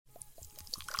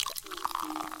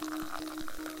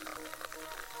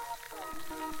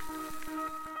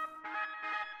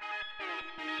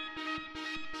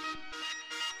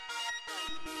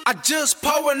I just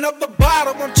pouring up the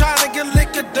bottle, I'm trying to get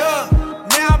liquored up.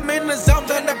 Now I'm in the zone,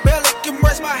 then the belly can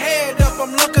raise my head up.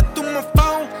 I'm looking through my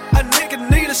phone, a nigga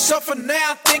need a suffer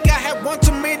now. Think I had one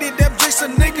too many, them drinks a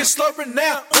nigga slurping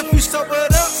now. If you sober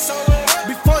up,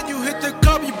 before you hit the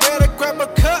club, you better grab a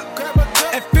cup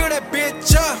and fill that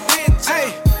bitch up.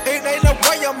 Hey, it ain't no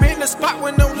way I'm in the spot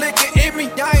with no liquor in me.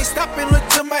 I ain't stopping, look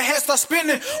till my head start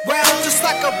spinning round just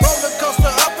like a roller coaster,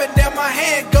 up and down my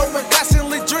hand going,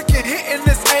 constantly drinking, hitting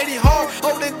this 80 hard,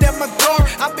 holding down my door.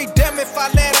 I'll be damned if I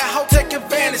let a hoe take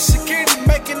advantage. Security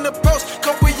making the post,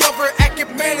 cause we over acting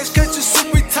managed. Cause you see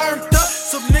we turned up,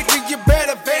 so nigga you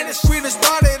better vanish. We done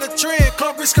started a trend,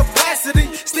 club reach capacity,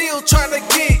 still trying to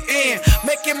get in.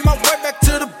 Making my way back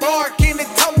to the bar, Kenny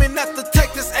told me not to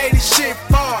take this 80 shit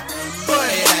far. But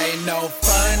it ain't no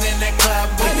fun in the club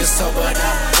when you're sobered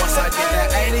up. Once I get that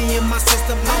 80 in my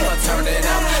system, I'ma turn it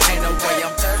up. Ain't no way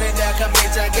I'm turning down, cause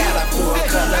bitch I got a full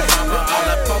color. Mama all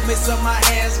up on me, so my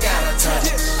hands gotta touch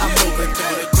it. I'm moving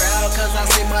through the crowd, cause I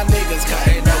see my niggas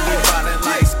cutting up. We ballin'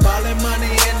 like ballin'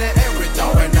 money in the air, we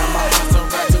throwing up. My house on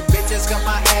right to bitches, cause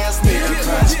my ass nigga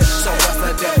crush. So what's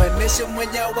the definition when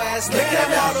your ass nigga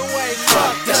all the way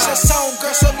fucked up? This your song,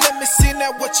 girl, so let me see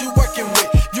now what you working with.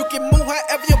 You can move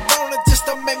however you want, it just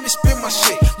don't make me spin my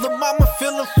shit. Lil' mama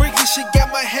feeling freaky, she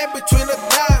got my hand between her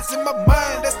thighs. In my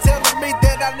mind, that's telling me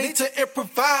that I need to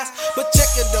improvise. But check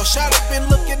it though, shot up been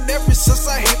looking ever since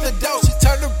I hit the door. She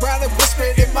turned around and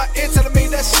whispered in my ear, telling me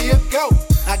that she a go.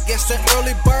 I guess the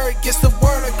early bird gets the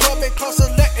word, a club and closer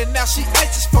letting. Now she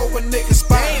anxious for a nigga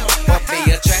spine. I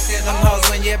be attracted them hoes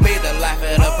when you be the life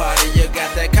of the party. You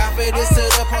got that confidence to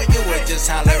the point you would just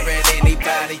holler at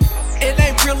anybody. It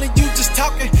ain't really you just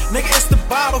talking, nigga, it's the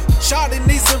bottle. Shawty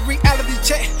needs a reality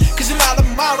check, cause you're not a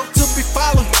model to be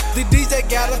followed. The DJ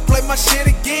gotta play my shit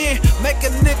again, make a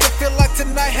nigga feel like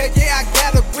tonight, hey yeah, I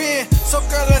gotta win. So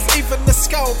girl, let's even the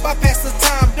score, bypass the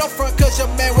time. Don't front cause your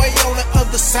man way on the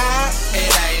other side. It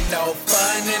ain't no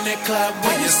fun in the club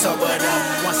when you're sobered up.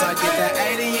 Once I get that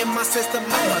 80 in my system,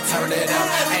 I'ma turn it up.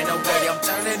 Ain't no way I'm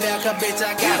turning down, cause bitch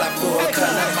I got a full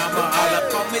color. Mama all up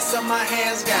on me, so my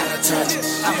hands gotta touch it.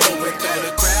 I'm moving through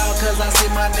the crowd, cause I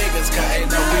see my niggas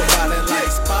cutting up. We ballin'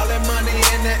 like ballin' money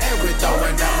in the air, we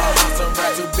throwing up. My house on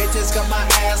right to bitches, cause my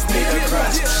ass nigga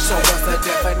crush. So what's the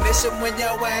definition when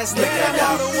your ass nigga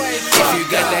out? If you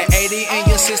got that 80 in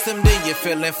your system, then you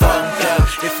feeling funked up.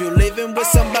 If you living with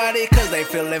somebody, cause they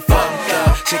feeling funked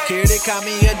up. Security call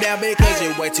me a down because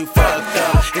you're way too fucked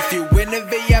up. If you win the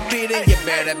VIP, then you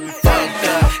better be fucked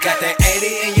up. Got that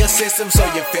 80 in your system, so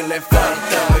you feeling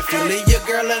fucked up. If you leave your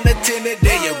girl unattended,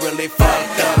 then you really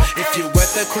fucked up. If you at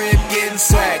the crib getting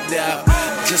swagged up,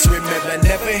 just remember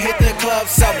never hit the club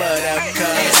sobered up,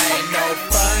 cause it ain't no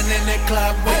fun in the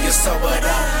club when you're sobered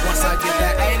up. Once I get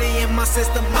that 80 in my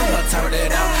system, I'ma turn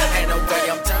it up. Ain't no way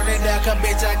I'm turning down, cause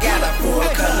bitch I got a full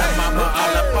color. Mama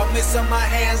all up on me, so my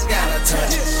hands gotta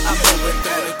touch it. I'm moving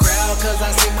through the crowd, cause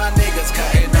I see my niggas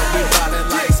cutting up. We ballin'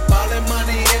 like ballin'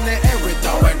 money in the air, we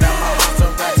throwing up. My house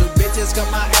on right to bitches, cause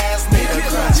my ass need a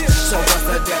crush. So what's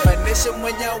the definition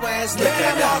when your ass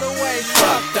looking all the way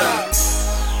fucked up?